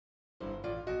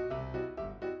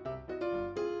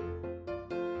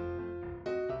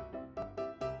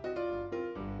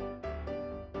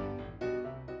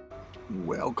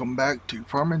Welcome back to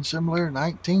Farming Simulator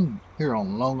 19 here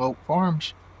on Long Oak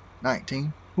Farms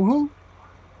 19. Woohoo!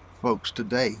 Folks,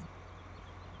 today,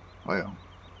 well,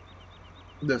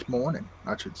 this morning,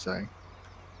 I should say,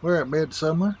 we're at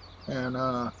midsummer and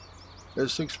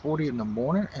it's 6:40 in the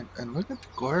morning and look at the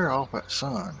glare off that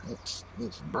sun. It's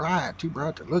bright, too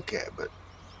bright to look at, but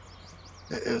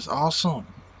it is awesome.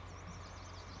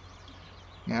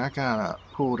 Yeah, I kind of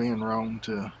pulled in wrong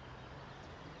to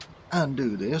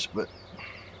undo this, but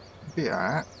it'll be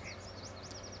alright.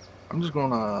 I'm just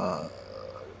gonna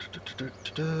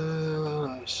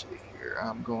let's see here.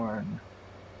 I'm going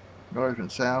north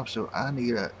and south, so I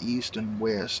need a east and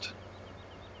west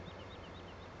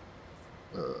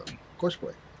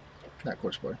courseplay, not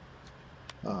courseplay,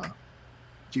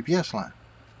 GPS line.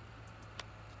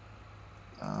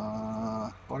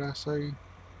 What did I say?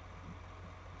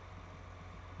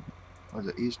 Was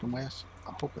it east and west?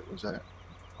 I hope it was that.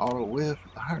 Auto width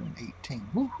 118.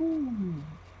 Woohoo!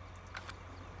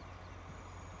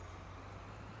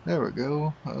 There we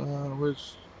go.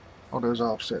 Where's? Oh, there's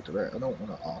offset to that. I don't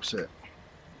want to offset.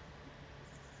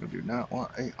 We do not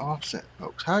want a offset,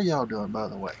 folks. How y'all doing, by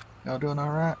the way? Y'all doing all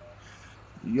right?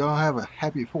 Y'all have a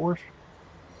happy 4th?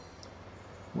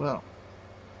 Well,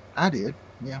 I did.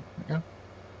 Yeah.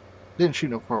 Didn't shoot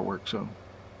no fireworks, so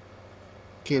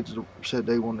kids said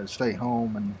they wanted to stay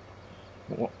home and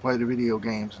play the video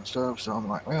games and stuff. So I'm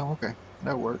like, well, okay,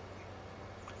 that'll work.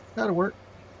 That'll work.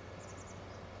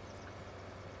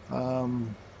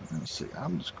 Let's see.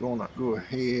 I'm just gonna go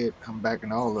ahead. I'm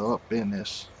backing all up in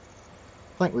this.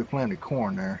 I think we planted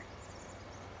corn there.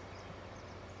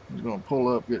 I'm just gonna pull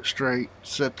up, get straight,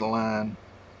 set the line.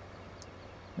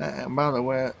 And by the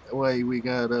way, we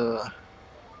got who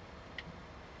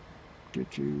we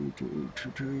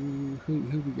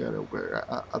got over there?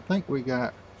 I think we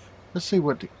got. Let's see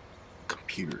what the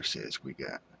computer says we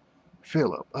got.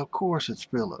 Philip. Of course, it's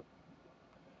Philip.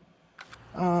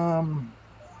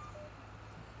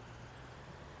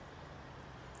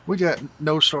 We got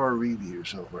no star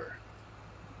reviews over.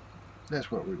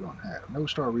 That's what we're gonna have. No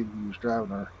star reviews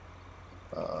driving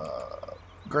our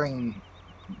grain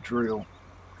drill,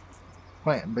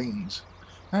 planting beans.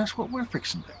 That's what we're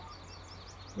fixing to do.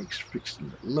 We're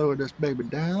fixing to lower this baby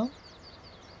down.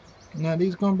 Now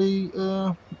these gonna be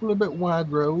a little bit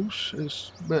wide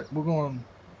rows, but we're gonna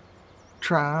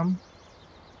try them,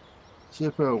 see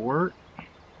if it'll work.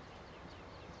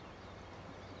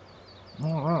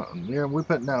 All right, yeah, we're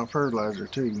putting down fertilizer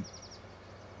too.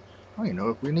 I don't even know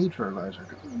if we need fertilizer.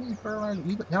 Do we need fertilizer?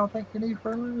 Y'all think we need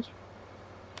fertilizer?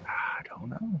 I don't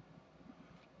know.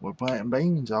 We're planting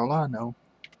beans, all I know.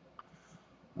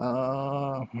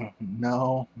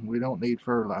 No, we don't need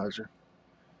fertilizer.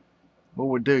 Well,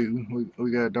 we do.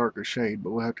 We got a darker shade,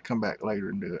 but we'll have to come back later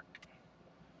and do it.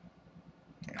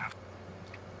 Yeah.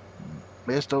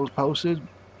 Missed those posted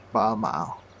by a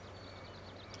mile.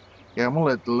 Yeah, I'm gonna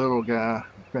let the little guy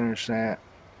finish that.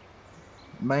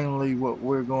 Mainly what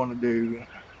we're going to do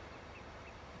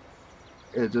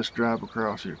is just drive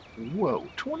across here. Whoa,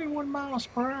 21 miles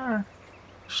per hour.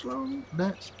 Slow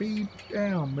that speed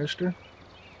down, mister.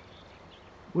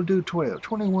 We'll do 12.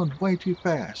 21's way too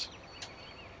fast.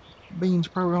 Beans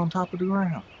probably on top of the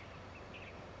ground.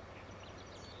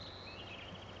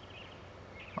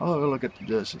 Oh, look at the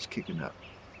dust, it's kicking up.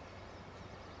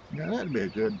 Yeah, that'd be a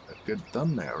good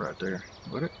thumbnail right there,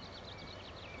 would it?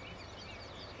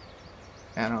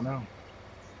 I don't know.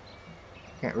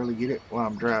 Can't really get it while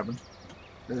I'm driving.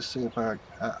 Let's see if I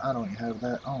don't even have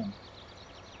that on.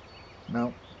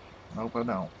 Nope, I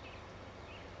don't.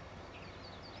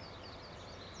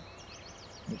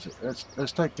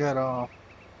 Let's take that off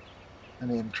and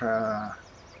then try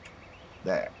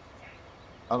that.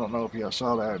 I don't know if y'all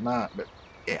saw that or not, but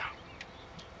yeah.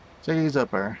 See, he's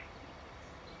up there.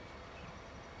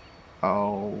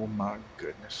 Oh my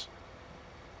goodness.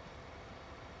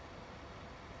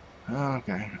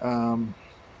 Okay.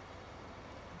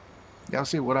 Y'all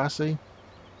see what I see?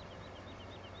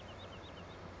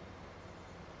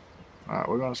 Alright,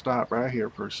 we're gonna stop right here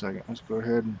for a second. Let's go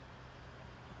ahead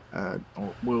and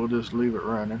we'll just leave it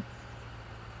running.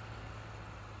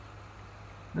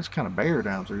 It's kind of bare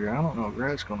down through here. I don't know if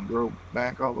grass is gonna grow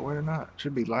back all the way or not.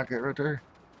 Should be like it right there.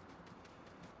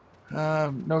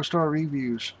 No star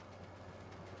reviews.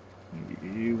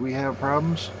 We have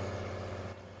problems?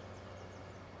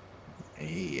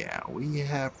 Yeah, we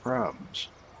have problems.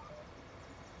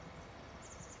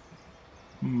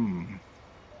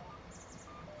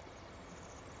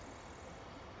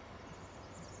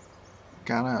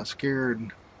 Kinda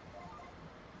scared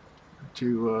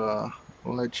to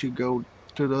let you go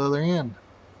to the other end.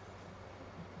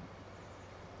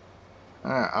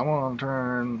 Alright, I want to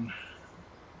turn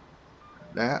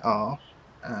that off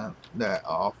and that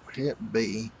off. Hit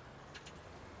B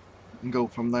and go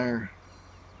from there.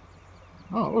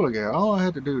 Oh, look at it. All I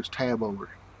had to do is tab over.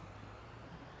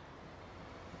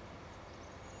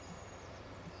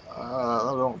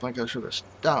 I don't think I should have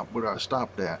stopped where I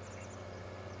stopped at.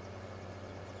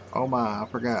 Oh my, I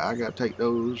forgot. I got to take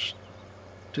those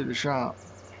to the shop.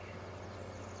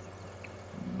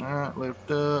 Alright,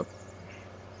 lift up.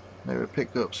 Maybe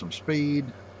pick up some speed.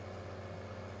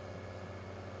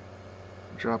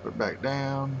 Drop it back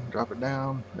down. Drop it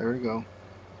down. There we go.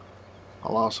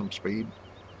 I lost some speed.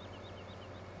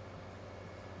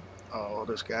 Oh,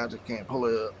 this guy just can't pull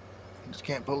it up. He just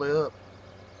can't pull it up.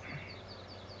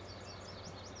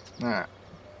 Alright.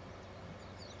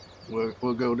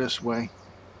 We'll go this way.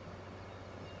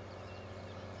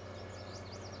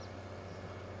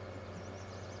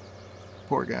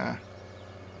 Poor guy.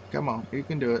 Come on, you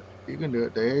can do it. You can do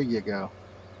it. There you go.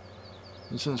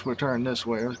 And since we're turning this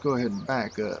way, let's go ahead and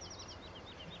back up.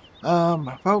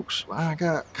 Folks, I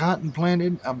got cotton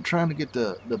planted. I'm trying to get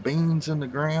the beans in the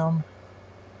ground.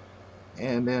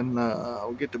 And then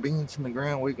we'll get the beans in the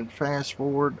ground. We can fast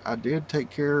forward. I did take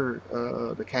care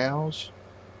of the cows.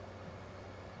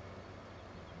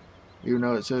 Even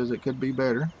though it says it could be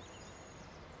better.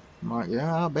 I'm like,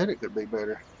 yeah, I bet it could be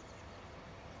better.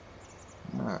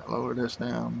 Alright, lower this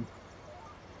down.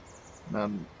 Now,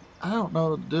 I don't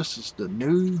know if this is the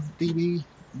new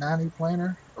DB90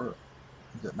 planter, or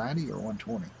is it 90 or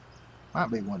 120? Might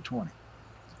be 120.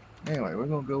 Anyway, we're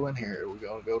going to go in here. We're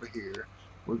going to go to here.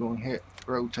 We're going to hit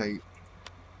rotate.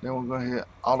 Then we're going to hit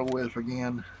auto whip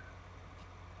again.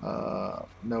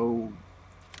 No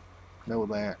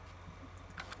that.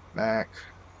 Back.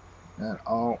 And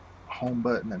alt, home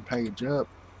button, and page up.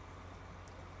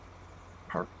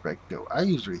 Perfecto. I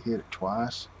usually hit it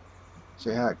twice.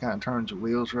 See how it kind of turns the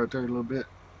wheels right there a little bit.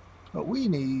 But we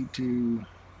need to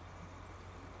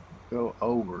go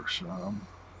over some.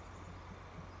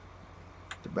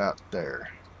 About there.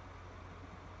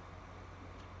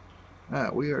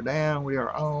 Alright, we are down, we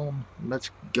are on.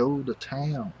 Let's go to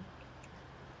town.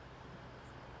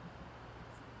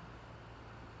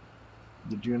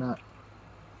 Did you not?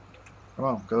 Come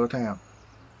on, go to town.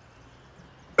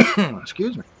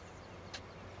 Excuse me.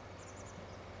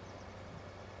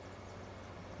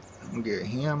 I'll get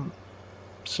him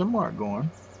somewhat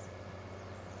going.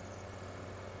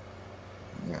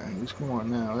 Yeah, he's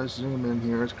going now. Let's zoom in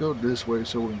here. Let's go this way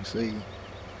so we can see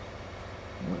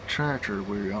what tractor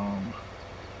we're on.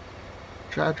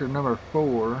 Tractor number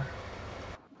 4.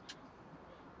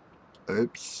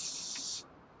 Oops.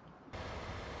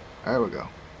 There we go.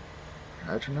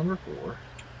 Tractor number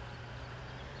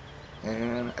 4.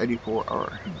 And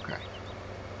 84R. Okay.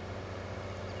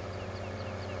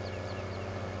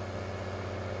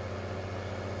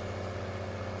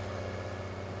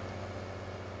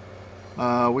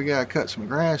 We gotta cut some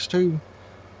grass too.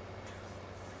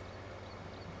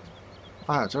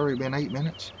 Wow, it's already been 8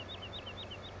 minutes.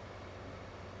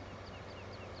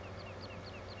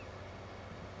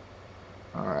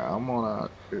 Alright, I'm gonna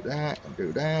do that and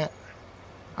do that.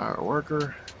 Hire a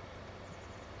worker.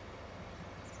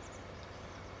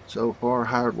 So far,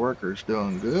 hired worker's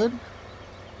doing good.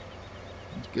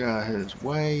 Let's get out of his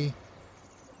way.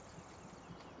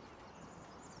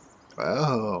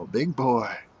 Oh, big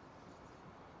boy.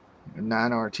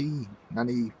 9RT,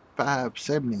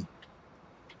 9570.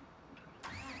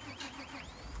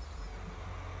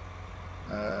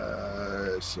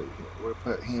 Let's see. We'll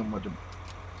put him with the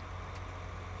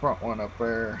front one up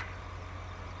there.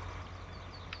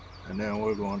 And then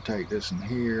we're going to take this in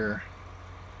here.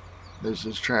 This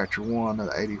is tractor 1 of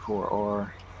the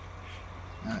 84R.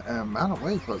 By the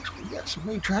way, folks, we got some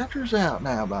new tractors out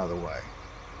now, by the way.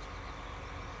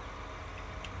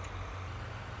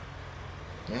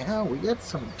 Yeah, we got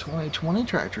some 2020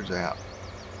 tractors out.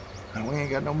 And we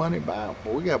ain't got no money to buy them.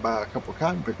 But we got to buy a couple of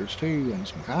cotton pickers too and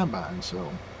some combines. So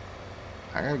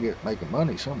I got to get making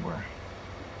money somewhere.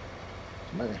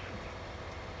 So maybe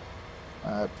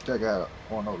I have to check out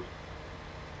one of those.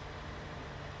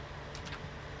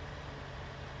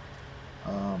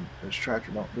 This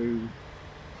tractor don't do.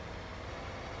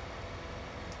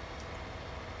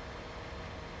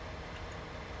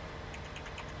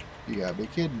 You gotta be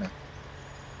kidding me.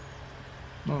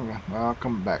 Okay, well, I'll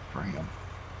come back for him.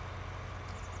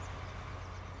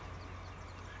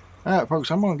 Alright, folks,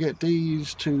 I'm gonna get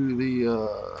these to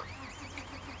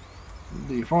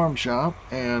the farm shop,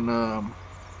 and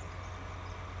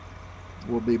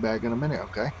we'll be back in a minute,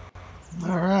 okay?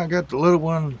 Alright, I got the little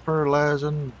one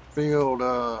fertilizing field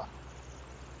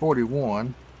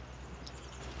 41.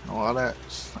 Well,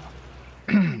 that's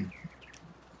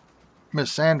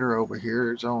Miss Sandra over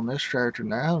here is on this tractor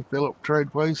now. Philip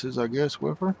trade places, I guess,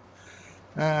 with her.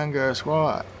 And guess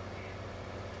what?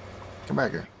 Come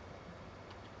back here.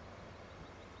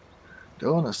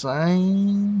 Doing the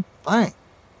same thing.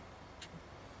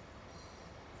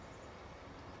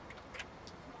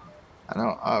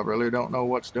 I really don't know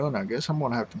what's doing. I guess I'm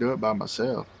gonna have to do it by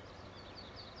myself.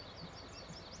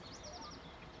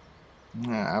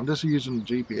 Yeah, I'm just using the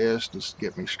GPS to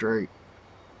get me straight.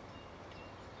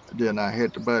 Then I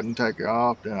hit the button, take it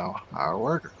off, then I'll hire a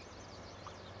worker.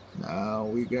 Now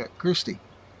we got Christy.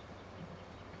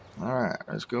 Alright,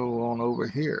 let's go on over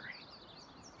here.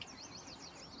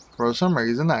 For some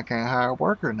reason, I can't hire a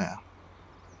worker now.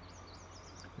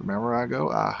 Remember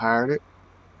I hired it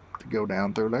to go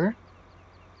down through there?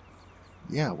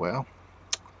 Yeah, well,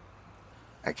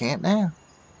 I can't now.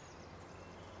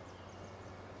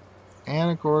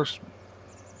 And of course,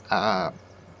 I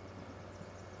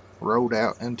rode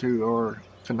out into our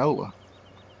canola.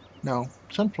 No,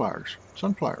 sunflowers.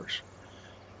 Sunflowers.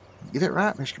 Get it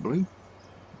right, Mr. Blue.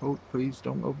 Oh, please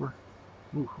don't over.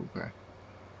 Ooh, okay.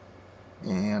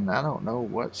 And I don't know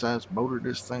what size motor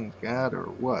this thing's got or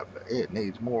what, but it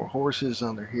needs more horses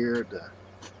under here to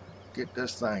get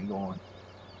this thing going.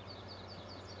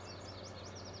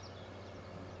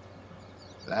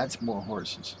 That's more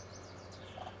horses.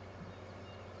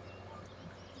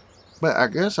 But I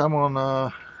guess I'm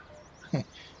gonna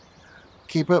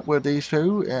keep up with these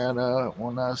two, and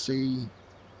when I see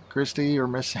Christy or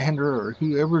Miss Sandra or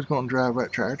whoever's gonna drive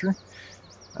that tractor,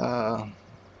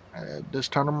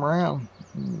 just turn them around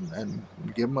and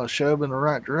give them a shove in the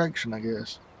right direction, I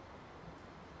guess.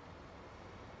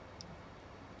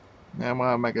 Now I'm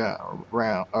gonna make a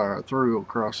round or through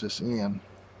across this end,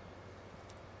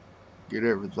 get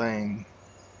everything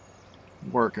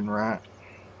working right.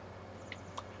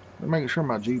 I'm making sure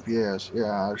my GPS,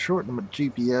 yeah, I shortened my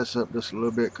GPS up just a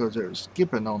little bit because it was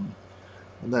skipping on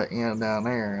that end down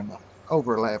there and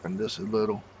overlapping just a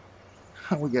little.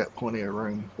 We got plenty of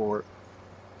room for it.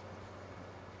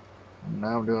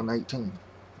 Now I'm doing 18.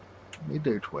 We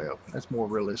do 12. That's more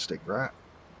realistic, right?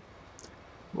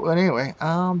 Well, anyway,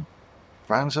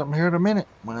 find something here in a minute.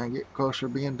 When I get closer to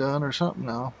being done or something,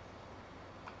 I'll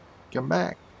come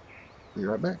back. Be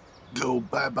right back. Go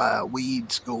bye-bye,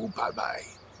 weeds. Go bye-bye.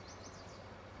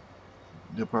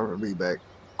 They'll probably be back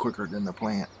quicker than the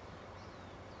plant.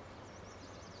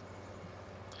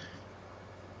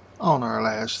 On our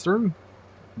last through,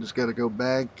 just got to go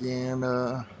back and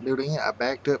do the end. I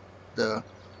backed up the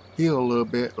hill a little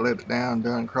bit, let it down,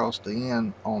 done across the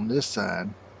end on this side.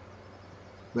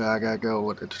 But I got to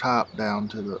go at the top down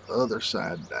to the other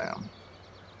side down.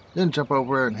 Then jump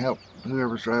over there and help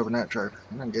whoever's driving that tractor.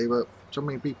 And I gave up. So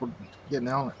many people getting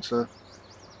on it and stuff.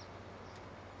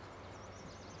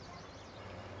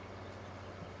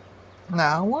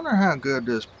 Now, I wonder how good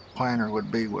this planter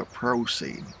would be with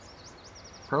Proceed.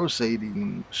 Proceed, you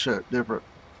can shut different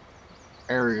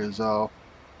areas off.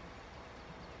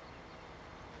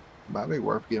 Might be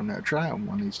worth giving that a try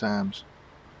one of these times.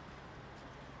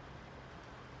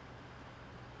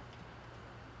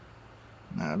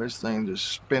 Now, this thing just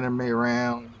spinning me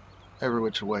around every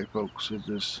which way, folks.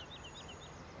 It's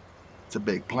a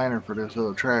big planter for this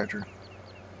little tractor.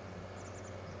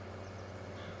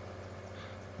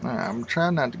 I'm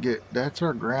trying not to get, that's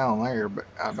our ground there, but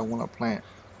I don't want to plant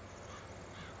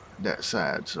that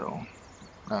side, so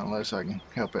not unless I can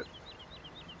help it.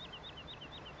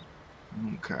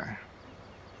 Okay.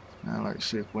 Now let's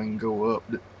see if we can go up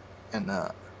in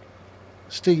a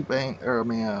steep angle, or I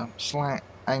mean a slant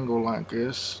angle like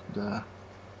this to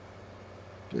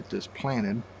get this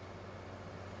planted.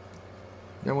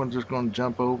 Then we're just going to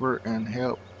jump over and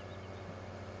help.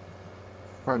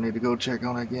 Probably need to go check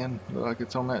on it again. Look like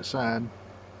it's on that side.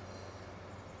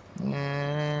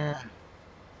 Yeah.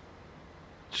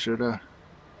 Shoulda.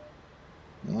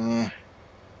 Yeah.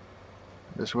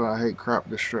 That's why I hate crop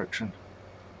destruction.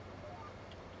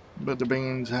 But the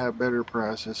beans have better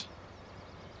prices.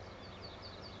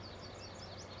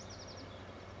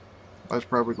 That's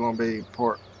probably going to be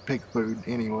part pig food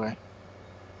anyway.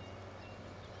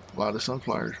 A lot of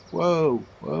sunflowers. Whoa,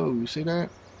 whoa, you see that?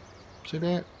 See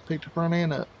that? Pick the front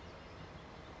end up.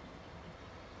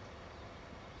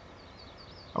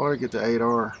 I want to get the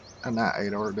 8R, not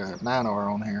 8R, the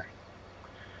 9R on here.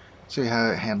 See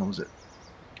how it handles it.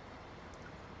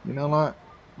 You know what?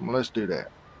 Let's do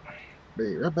that.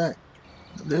 Be right back.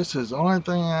 This is the only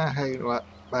thing I hate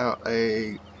about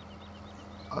a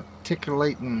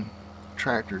articulating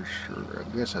tractors. Or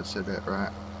I guess I said that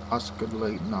right.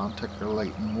 Oscillating,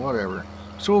 articulating, whatever.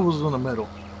 Swivels in the middle.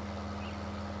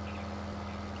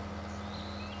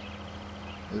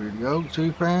 There we go.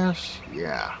 Too fast?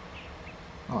 Yeah.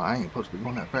 Oh, I ain't supposed to be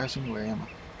going that fast anyway, am I?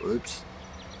 Whoops.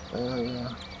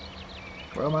 12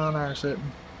 mile an hour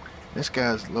setting. This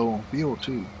guy's low on fuel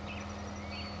too.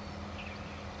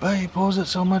 But he pulls it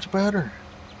so much better.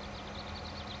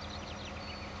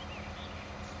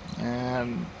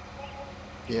 And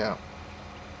yeah,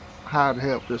 hide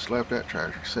help just left that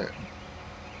tractor setting.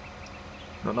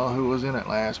 Don't know who was in it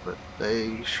last, but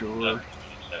they sure.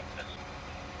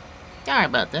 Sorry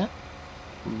about that.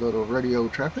 Little radio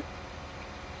traffic.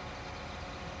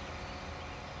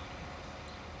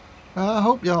 I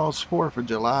hope y'all's 4th of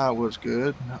July was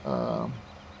good.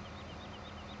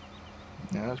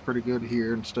 Yeah, it's pretty good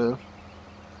here and stuff.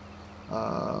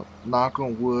 Knock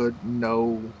on wood,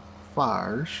 no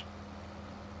fires.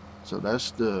 So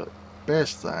that's the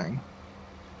best thing.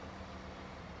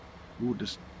 Ooh,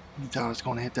 you thought I was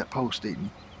going to hit that post, didn't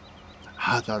you?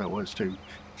 I thought it was too.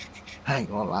 I ain't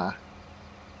gonna lie.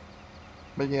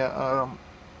 But yeah,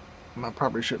 I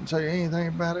probably shouldn't say anything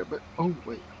about it, but oh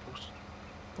wait, I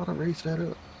thought I raised that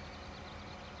up.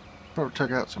 Probably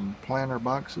took out some planter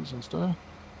boxes and stuff.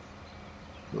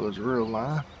 It was real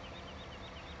life.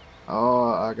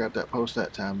 Oh, I got that post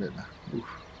that time, didn't I? Oof.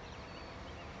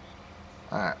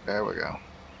 Alright, there we go.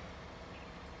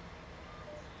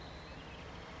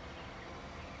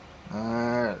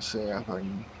 Alright, let's see if I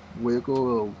can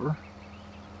wiggle over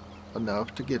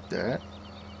enough to get that.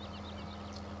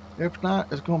 If not,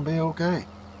 it's going to be okay.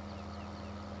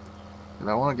 And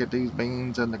I want to get these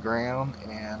beans in the ground,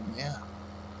 and yeah.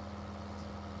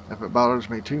 If it bothers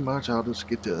me too much, I'll just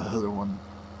get the other one,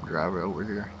 drive it over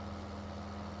here.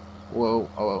 Whoa,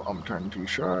 oh, I'm turning too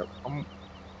sharp.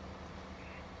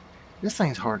 This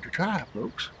thing's hard to drive,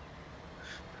 folks.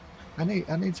 I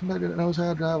need somebody that knows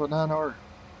how to drive a 9R,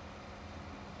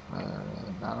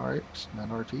 9RX,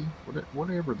 9RT,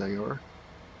 whatever they are.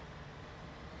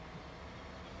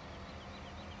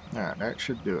 Alright, that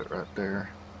should do it right there.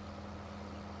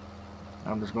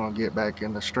 I'm just going to get back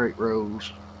in the straight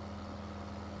rows.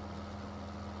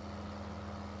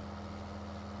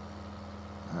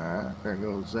 Alright, there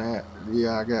goes that.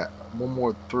 Yeah, I got one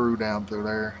more through down through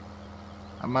there.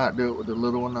 I might do it with the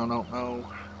little one, I don't know.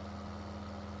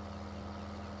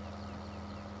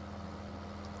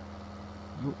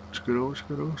 Oh, scoodle,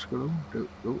 scoodle, scoodle.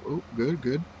 Oh, good,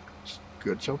 good.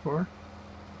 Good so far.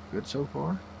 Good so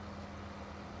far.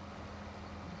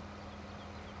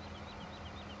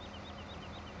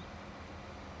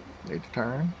 Need to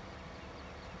turn.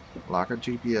 Lock a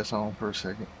GPS on for a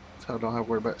second, so I don't have to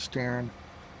worry about steering.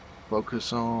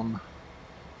 Focus on.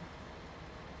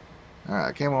 Alright,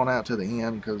 I came on out to the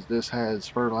end because this has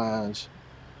fertilize.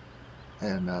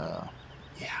 And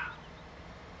yeah.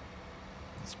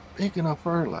 Speaking of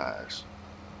fertilize.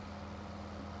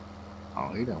 Oh,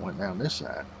 he done went down this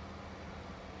side.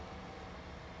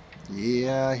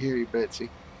 Yeah, I hear you,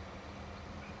 Betsy.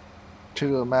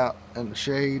 2 of them out in the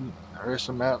shade, the rest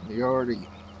of them out in the yard eating.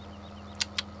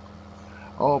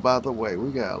 Oh, by the way,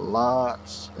 we got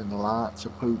lots and lots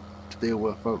of poop to deal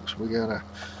with, folks. We gotta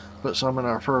put some in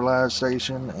our fertilize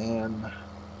station, and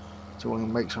so we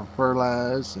can make some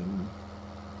fertilize and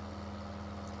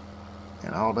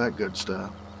all that good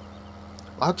stuff.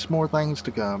 Lots more things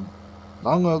to come.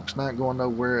 Long Oak's not going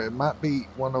nowhere. It might be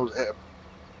one of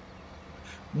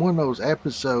those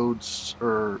episodes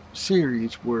or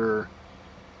series where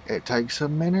it takes a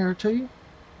minute or two,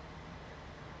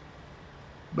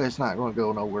 but it's not going to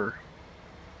go nowhere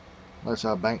unless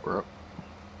I bankrupt.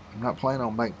 I'm not planning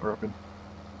on bankrupting.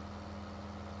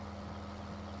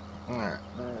 Alright,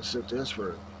 let's set this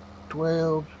for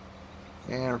 12.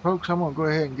 And folks, I'm going to go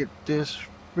ahead and get this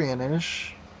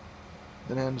finished.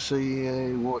 And then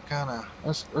see what kind of...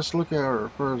 Let's look at our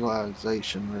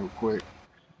fertilization real quick.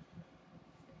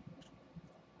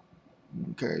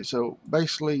 Okay, so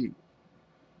basically,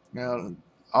 now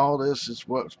all this is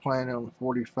what's planned on the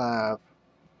 45.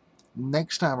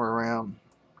 Next time around,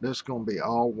 this is going to be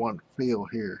all one field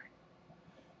here,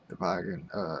 if I can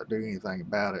do anything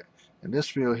about it. And this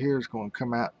field here is going to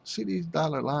come out. See these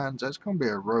dotted lines? That's going to be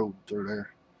a road through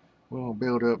there. We're going to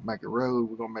build up, make a road.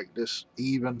 We're going to make this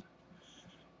even.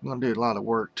 We're going to do a lot of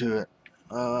work to it.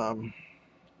 I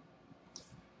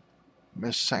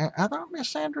thought Miss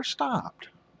Sandra stopped.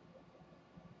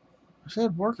 I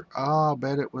said worker. Oh, I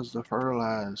bet it was the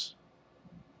fertilize.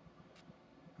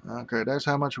 Okay, that's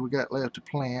how much we got left to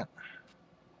plant.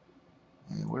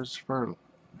 And where's the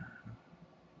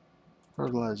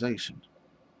fertilization?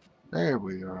 There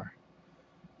we are.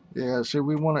 Yeah, see,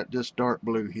 we want it just dark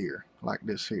blue here, like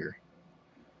this here.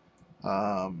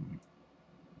 Yeah.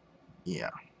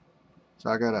 So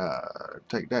I gotta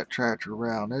take that tractor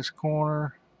around this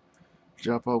corner,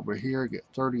 jump over here, get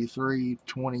 33,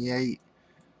 28,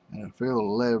 and field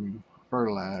 11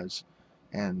 fertilize,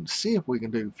 and see if we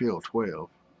can do field 12.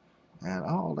 And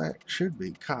all that should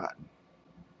be cotton.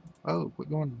 Oh, we're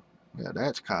going, yeah,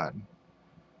 that's cotton.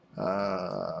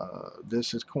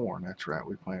 This is corn. That's right,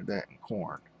 we planted that in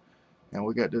corn. And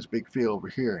we got this big field over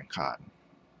here in cotton.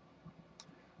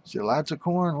 See, lots of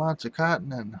corn, lots of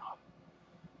cotton, and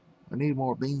we need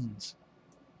more beans.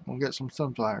 We'll get some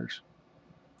sunflowers.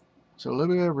 So a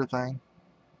little bit of everything.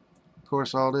 Of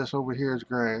course, all this over here is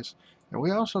grass. And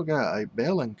we also got a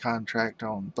baling contract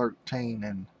on 13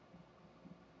 and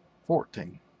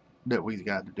 14 that we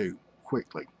got to do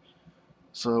quickly.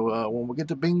 So when we get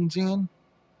the beans in,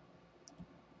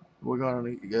 we're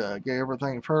going to get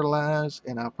everything fertilized,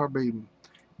 and I'll probably,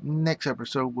 next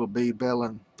episode will be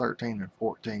baling 13 and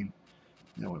 14.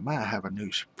 And we might have a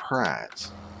new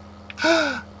surprise.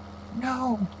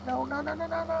 No, no, no, no, no, no,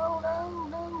 no,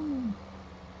 no.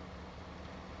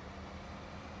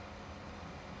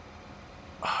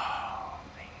 Oh,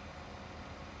 man.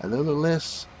 A little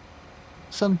less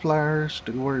sunflowers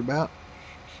to worry about.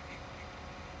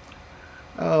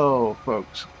 Oh,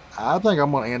 folks, I think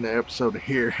I'm going to end the episode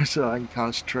here so I can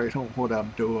concentrate on what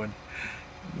I'm doing.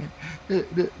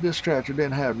 This tractor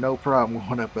didn't have no problem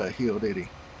going up that hill, did he?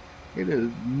 It is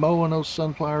mowing those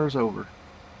sunflowers over.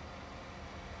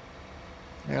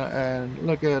 Yeah, and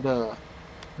look at,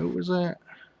 who was that?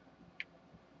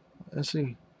 Let's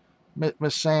see,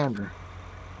 Miss Sandra.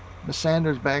 Miss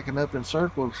Sandra's backing up in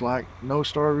circles like no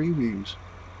star reviews.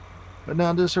 But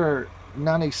now this is her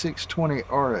 9620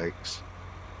 RX.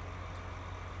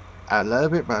 I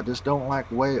love it, but I just don't like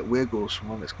the way it wiggles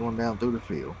when it's going down through the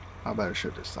field. I better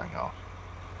shut this thing off.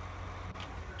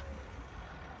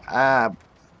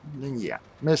 Yeah,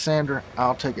 Miss Sandra,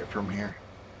 I'll take it from here.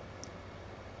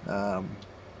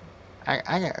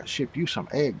 I gotta ship you some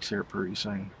eggs here pretty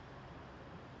soon.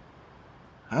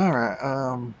 Alright,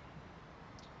 I'm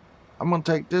gonna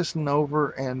take this one over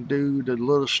and do the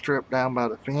little strip down by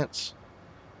the fence.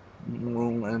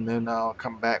 And then I'll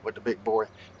come back with the big boy.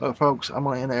 But folks, I'm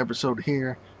going to end the episode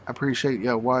here. I appreciate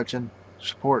y'all watching,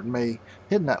 supporting me,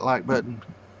 hitting that like button,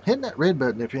 hitting that red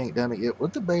button if you ain't done it yet,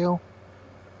 with the bell.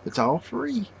 It's all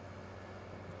free.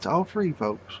 It's all free,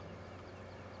 folks.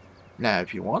 Now,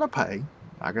 if you want to pay,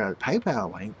 I got a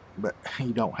PayPal link, but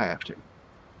you don't have to.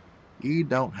 You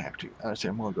don't have to. I said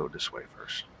I'm going to go this way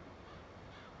first.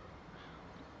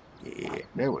 Yeah,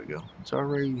 there we go. It's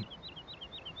already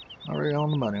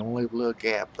on the money. I'm going to leave a little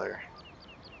gap there.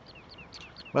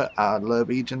 But I love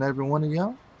each and every one of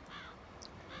y'all.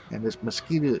 And this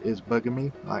mosquito is bugging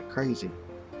me like crazy.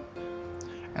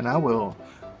 And I will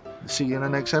see you in the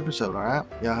next episode, alright?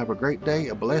 Y'all have a great day,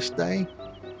 a blessed day.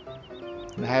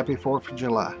 And a happy 4th of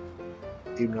July.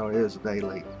 Even though it is a day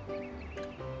late.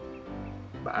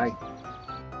 Bye.